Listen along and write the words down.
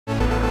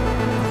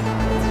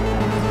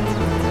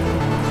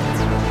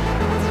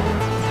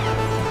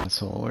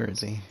is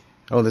he?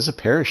 Oh, there's a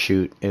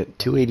parachute at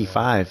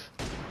 285.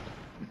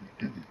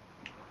 You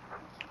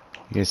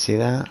guys see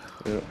that?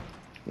 Yeah. Yeah.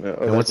 Oh,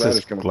 And that what's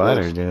this coming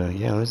glider close. doing?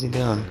 Yeah, what is he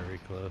doing? Very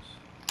close.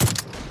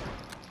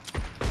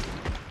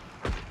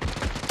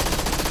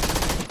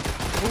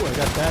 Oh, I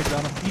got tagged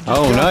on him. He just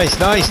Oh, jumped. nice,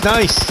 nice,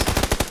 nice!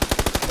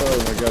 Oh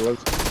my god,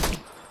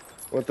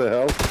 what the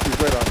hell?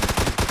 He's right on me.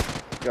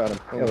 Got him.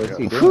 Oh Yeah, my what's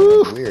he god.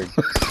 doing? That's weird.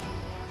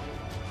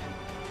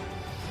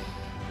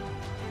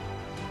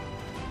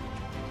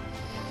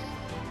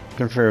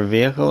 Looking for a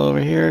vehicle over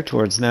here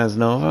towards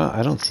Naznova.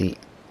 I don't see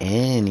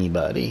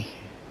anybody.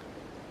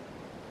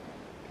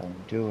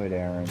 Don't do it,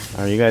 Aaron.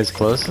 Are you guys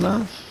close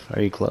enough?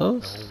 Are you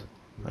close?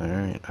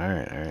 Alright,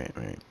 alright, alright,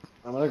 alright.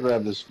 I'm gonna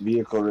grab this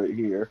vehicle right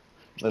here.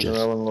 There's Just-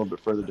 another one a little bit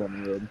further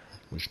down the road.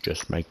 Was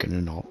just making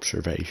an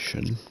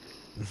observation.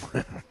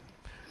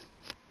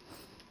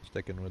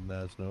 Sticking with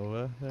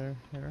Naznova there.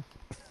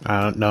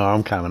 No,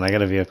 I'm coming. I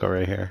got a vehicle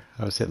right here.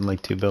 I was hitting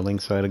like 2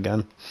 buildings, so I had a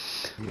gun.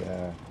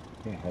 Yeah,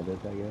 headed,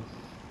 I guess.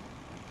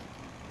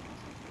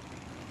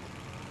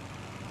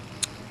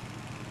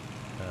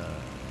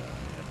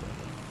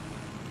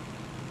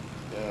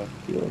 Yeah,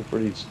 feeling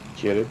pretty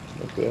kitted.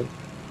 Not bad.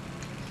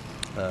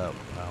 Wow,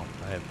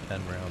 I have 10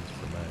 rounds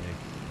for my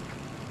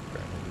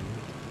grenade.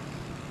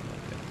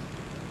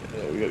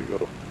 Yeah, we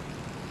gotta go.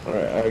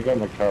 Alright, I got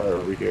my car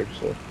over here,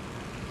 so.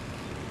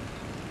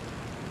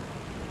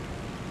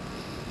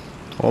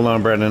 Hold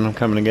on, Brendan. I'm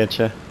coming to get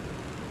you.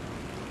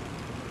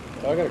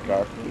 I got a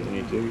car. You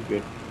need to. You're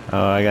good.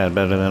 Oh, I got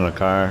better than a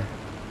car.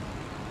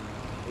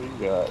 What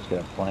do you got? Just got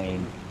a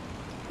plane.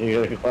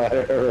 You got a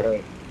glider,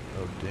 right?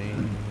 Oh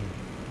dang.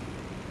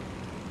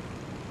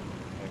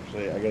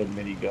 Actually, I got a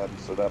minigun,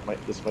 so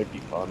this might be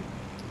fun.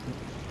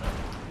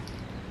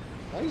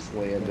 Nice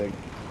landing.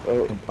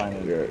 Oh, Can find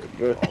it.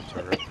 good. All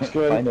turret.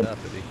 Good. Find it.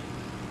 Deputy.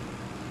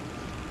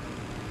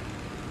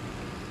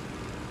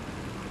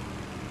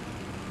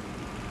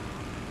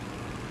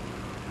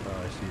 Oh,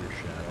 I see your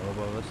shadow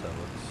above us. That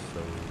looks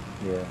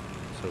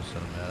so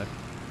cinematic.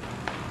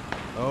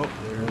 Oh,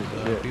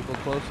 there's shit. people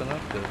close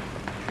enough to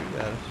shoot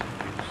at us.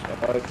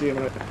 I see him.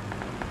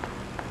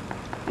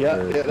 Yeah,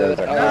 There's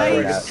a car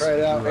nice. Try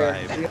it out,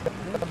 man. Right.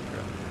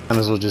 Might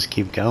as well just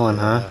keep going,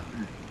 huh?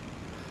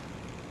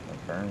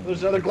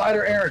 There's another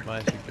glider, Aaron. My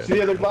suggestion. See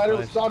the other glider? My-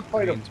 Let's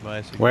dogfight him. means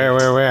my suggestion.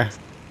 Where?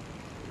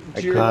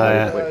 To your What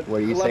are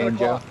you 11 saying,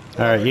 Joe? o'clock.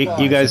 Alright,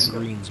 you guys...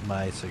 Green's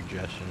my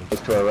suggestion.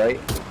 Look to our right.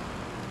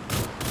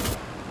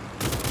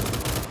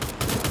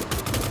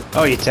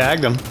 Oh, you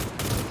tagged them.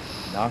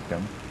 Knocked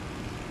him.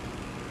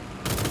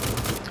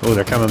 Oh,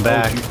 they're coming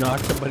back. Oh, you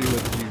knocked somebody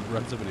with, you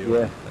run somebody over.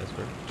 Yeah. That's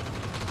right.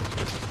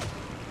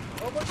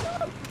 Oh my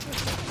god!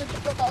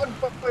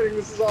 Dogfighting,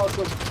 this is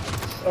awesome.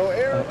 Oh,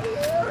 Aaron!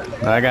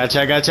 I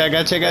gotcha.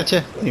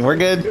 We're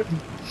good.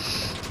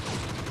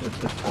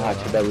 Ah,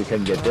 too bad we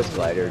couldn't get this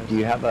glider. Do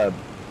you have a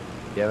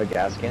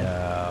gas can? No,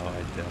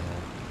 I don't.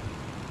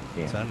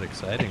 Yeah. It sounded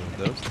exciting with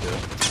those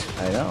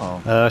two. I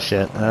know. Oh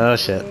shit.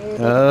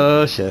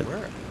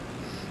 Where?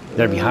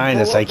 They're behind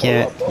us, I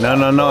can't. No,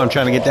 I'm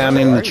trying to get down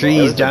in the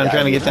trees, John. I'm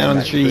trying to get down in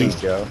the trees.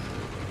 Joe.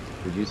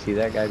 Did you see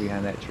that guy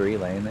behind that tree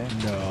laying there?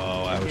 No,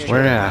 I was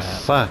Where the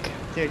fuck?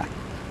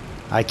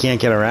 I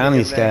can't get around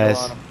these guys.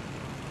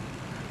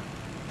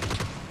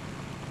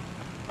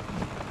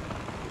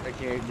 I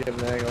can't get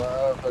an angle.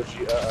 Oh,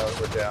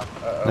 we're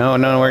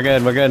down. No, we're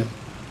good.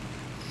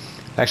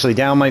 Actually,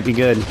 down might be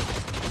good.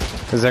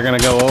 Because they're going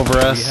to go over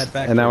us, head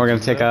back and then we're going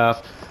towards to take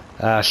off.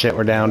 Ah, shit,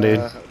 we're down, dude.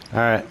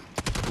 Alright.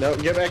 No,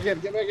 get back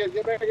in.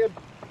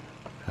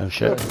 Oh,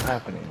 shit. What's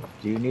happening?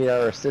 Do you need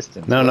our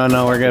assistance? No,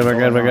 we're good.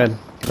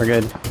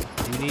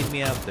 Do you need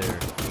me out there?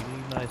 Do you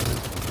need my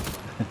assistance?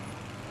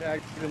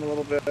 Back in a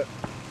little bit.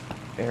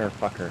 Bear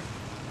fucker.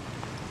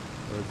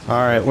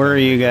 Alright, where are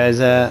you guys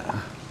at?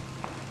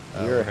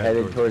 You're we're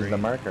headed towards the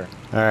green. marker.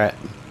 Alright.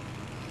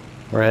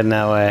 We're heading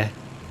that way.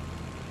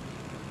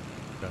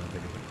 Trying to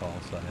think of the call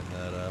sign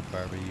that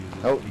Barbie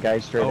uses. Oh, guy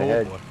straight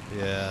ahead. Boy.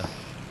 Yeah.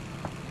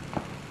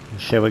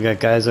 Shit, we got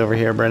guys over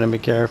here, Brendan, be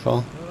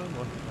careful.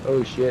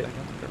 Oh shit.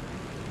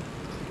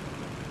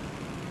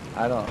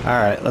 I don't.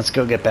 Alright, let's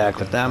go get back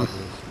with them.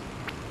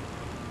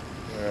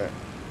 Alright.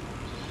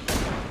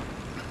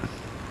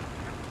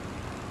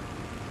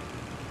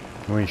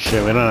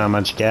 Shit, we don't have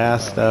much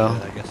gas, though.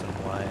 I guess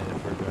I'm lying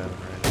if we're driving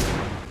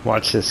right.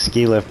 Watch this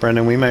ski lift,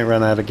 Brendan. We might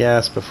run out of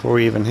gas before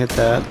we even hit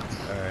that.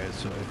 Alright,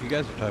 so if you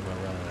guys are talking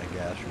about running out of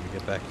gas, should we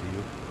get back to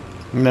you?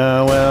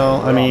 No,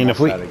 well, I We're mean,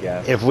 almost out of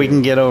gas, if we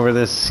can get over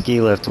this ski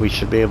lift, we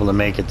should be able to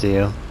make it to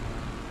you.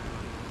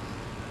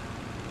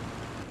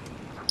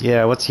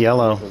 Yeah, what's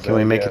yellow? Was Can we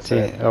that make it gas to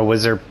you? at?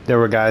 Oh, there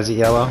were guys at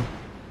yellow?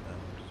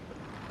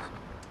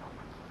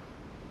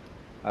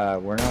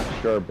 We're not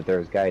sure, but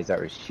there's guys that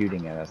were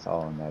shooting at us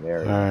all in that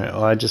area. Alright,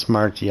 well, I just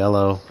marked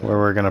yellow where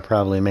we're gonna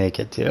probably make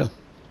it to.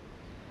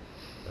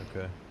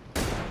 Okay.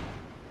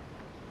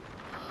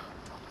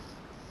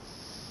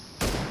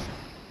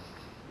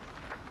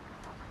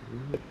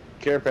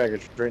 Care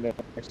package right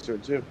next to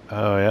it too.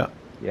 Oh, yeah.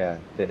 Yeah,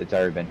 it's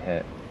already been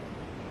hit.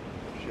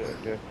 Shit,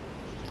 okay.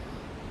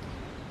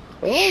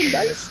 Oh,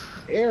 nice,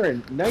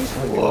 Aaron. Nice.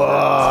 That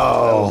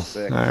Whoa! was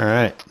sick. All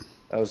right.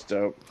 That was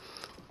dope.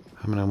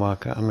 I'm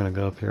gonna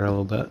go up here a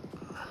little bit.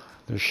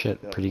 There's shit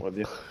Yep, pretty with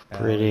you.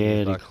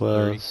 pretty box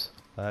close.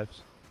 30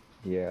 lives.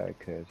 Yeah, I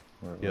could.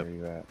 Where Yep. are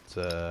you at? It's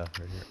right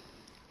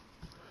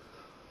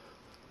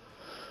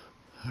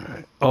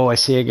here. Oh, I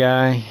see a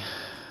guy.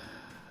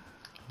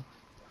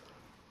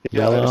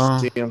 Yeah, I Yellow.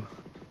 see him.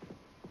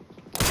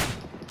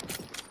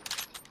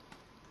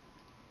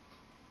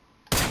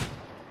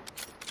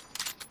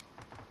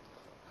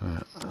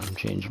 I'm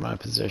changing my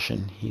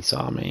position. He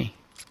saw me.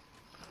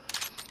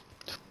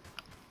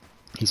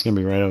 He's gonna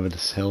be right over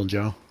this hill,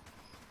 Joe.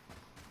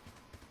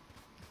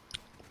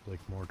 Like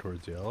more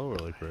towards yellow or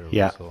like right over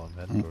Yeah. this hill I'm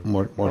heading towards?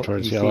 More Oh,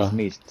 towards he yellow. sees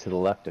me to the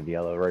left of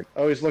yellow, right?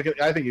 Oh, he's looking.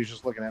 I think he was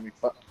just looking at me.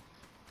 Fuck.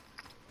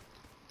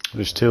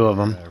 There's two of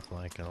them. They're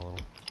flanking a little.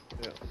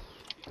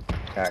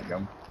 Got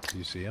him. Do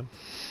you see him?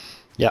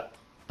 Yep.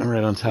 I'm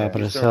right on top Yeah, of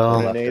this He's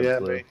throwing a hill. grenade Left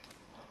at of blue. me.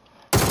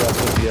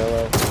 Left of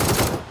yellow.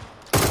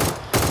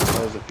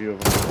 There's a few of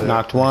them. There.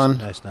 Knocked one.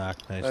 Nice knock.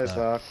 Nice, Nice knock.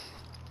 knock.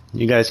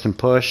 You guys can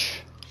push.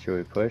 Should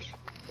we push?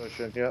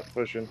 Pushing. Yeah,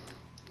 pushing.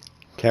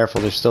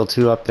 Careful, there's still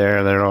two up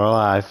there that are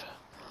alive.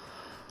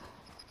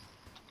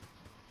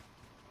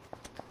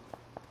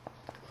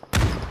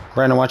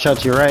 Brandon, watch out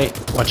to your right.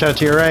 Watch out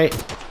to your right.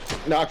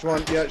 Knocked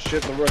one. Yeah,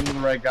 shit. The one to the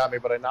right got me,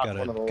 but I knocked Got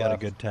one on the got a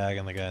left. good tag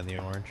on the guy in the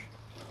orange.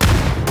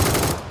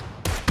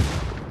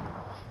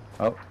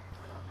 Oh,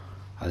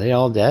 Are they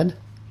all dead?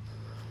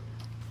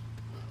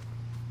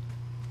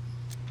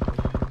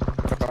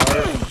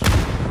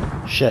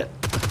 Shit.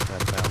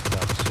 That bounced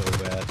up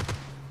so bad.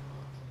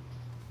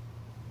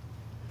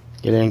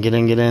 Get in, get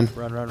in, get in.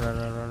 Run, run, run,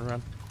 run, run,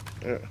 run.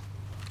 Yeah.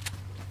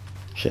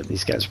 Shit,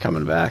 these guys are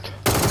coming back.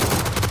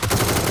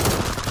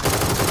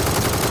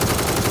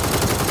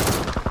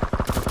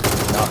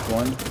 knocked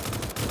one.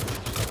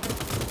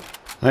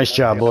 Nice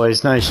job,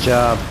 boys. Nice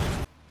job.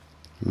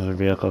 Another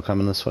vehicle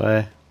coming this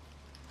way.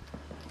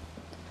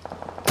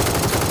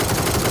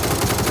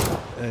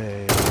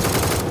 Hey.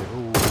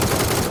 Ooh.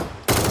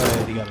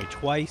 Hey, he got me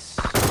twice.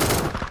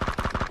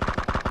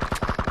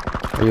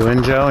 Are you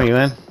in, Joe? Are you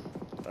in?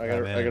 I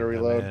gotta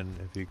reload. Man,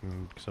 if you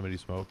can, somebody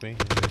smoke me.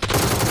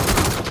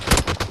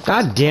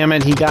 God damn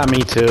it, he got me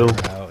too.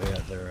 They're out. Yeah,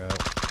 they're out.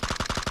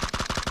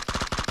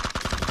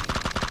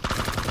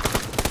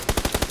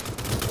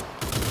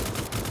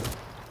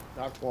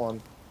 Knocked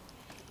one.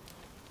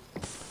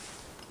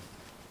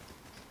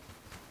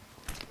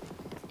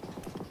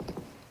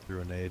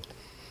 Threw a nade.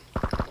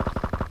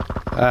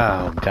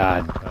 Oh,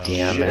 god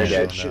damn shit.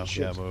 it. Shit, No,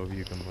 shit. Yeah, move.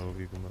 You can move.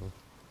 You can move.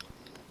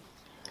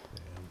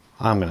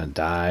 I'm gonna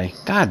die.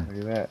 God Where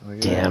you at? Where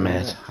you damn at?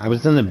 Where you it. I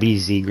was in the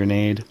BZ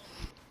grenade.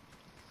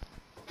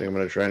 I think I'm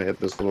gonna try and hit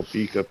this little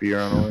peak up here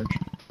on orange.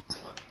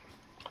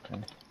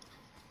 Okay.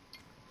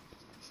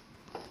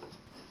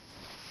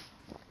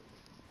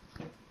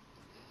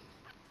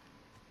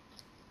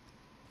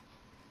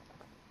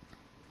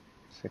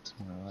 Six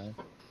more alive.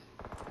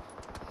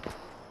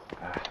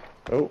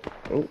 Oh,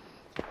 oh.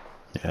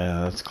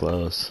 Yeah, that's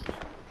close.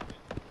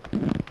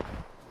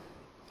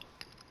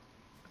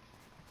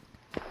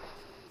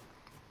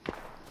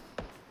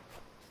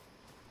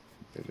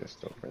 They're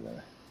just over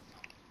the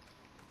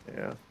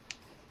Yeah.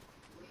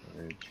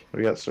 ridge.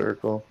 We got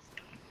circle.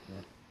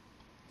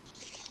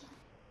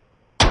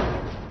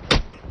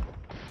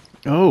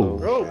 Oh,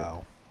 Oh,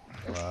 Wow.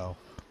 Wow.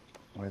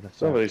 Where the fuck?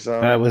 somebody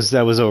saw that me.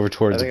 was over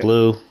towards I think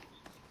blue.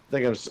 I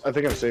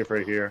think I'm safe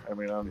right here. I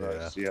mean, I'm Yeah.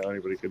 not see how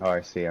anybody could. Oh,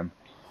 I see him.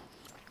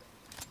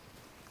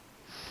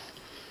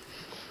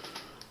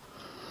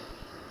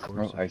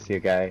 Oh, I see a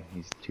guy.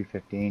 He's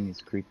 215. He's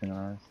creeping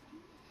on us.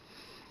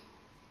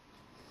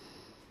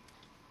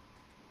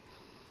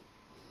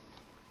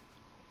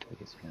 I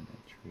guess behind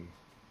that tree.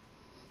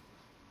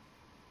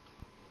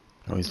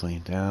 Oh, he's laying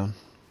down.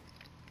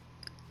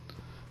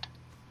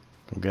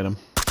 Go get him.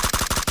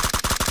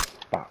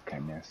 Fuck, I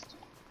missed.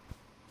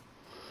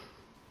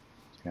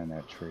 He's behind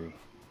that tree.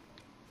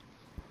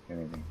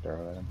 Anything to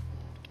throw at him?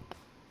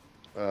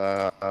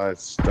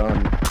 It's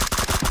done.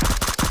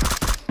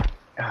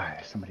 Ah,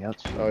 there's somebody else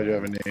shooting. Oh, at you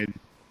have him. a nade.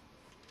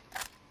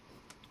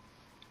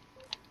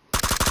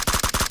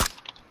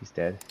 He's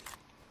dead.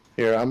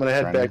 Here, I'm gonna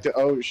head Running. back to.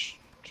 Oh,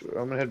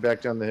 I'm gonna head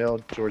back down the hill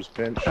towards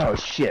Pinch. Oh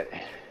shit!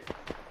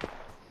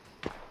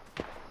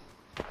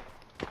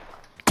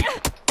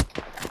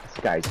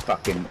 This guy's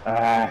fucking.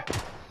 Ah!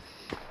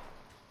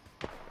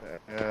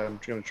 I'm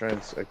gonna try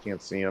and. I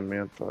can't see him,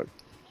 man. Fuck.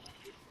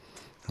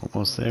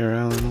 Almost there,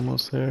 Alan.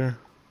 Almost there.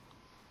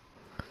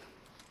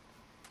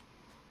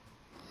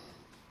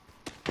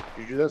 Did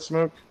you do that,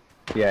 Smoke?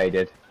 Yeah, he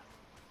did.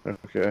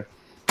 Okay.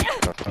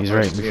 He's I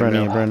right in see him front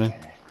of you, now. Brendan.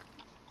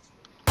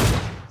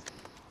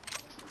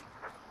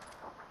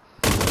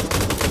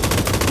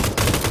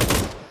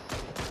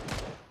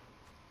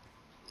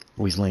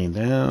 Oh, he's laying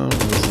down.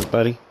 Where's his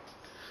buddy?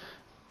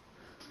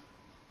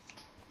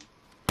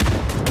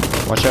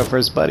 Watch out for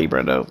his buddy,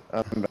 Brendo.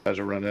 I'm about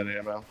to run out of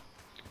ammo.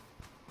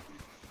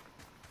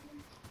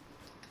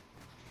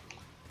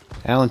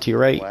 Alan, to your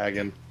right.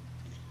 Lagging.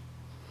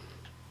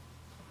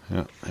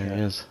 There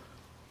he is.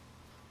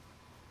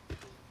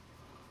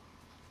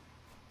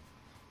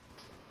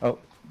 Oh,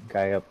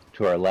 guy up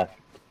to our left.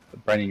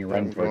 Brendan, you're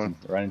running I'm towards going. him.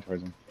 Running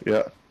towards him.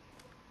 Yeah.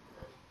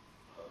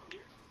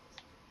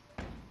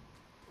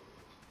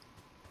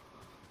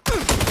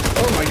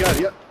 Oh my god,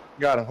 yep.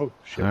 Got him. Oh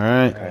shit.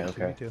 Alright. Okay, me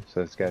okay. too.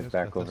 So this guy's You guys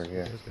back got over this.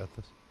 here. You guys got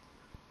this.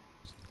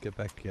 Just get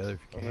back together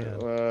if you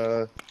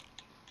can.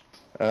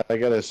 I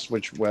gotta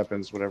switch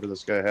weapons, whatever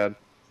this guy had.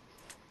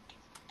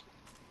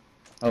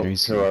 Oh,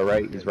 He's- to our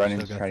right. He's You running,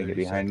 still got trying to get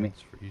 30 behind me.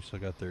 seconds you still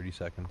got 30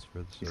 seconds for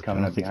the He's search.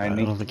 coming up I behind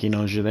me. don't think he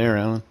knows you're there,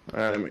 Alan.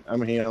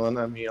 I'm healing.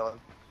 I'm healing.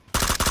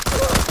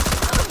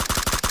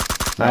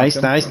 Nice,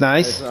 him. nice, nice.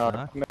 Nice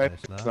knock. Nice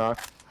Nice knock. knock.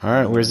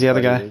 Alright, where's the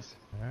other But it guy? is-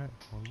 Alright,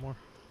 one more.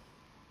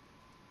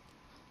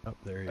 Oh,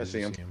 there he I is. see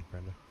You him. see him,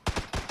 Brenda.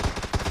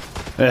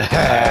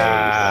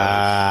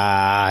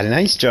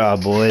 Nice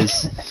job,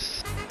 boys.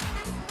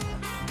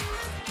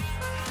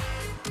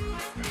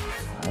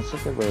 That's a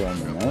good way to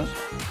end the night.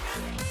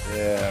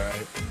 Yeah,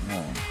 right.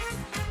 Yeah.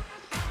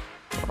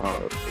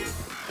 Oh,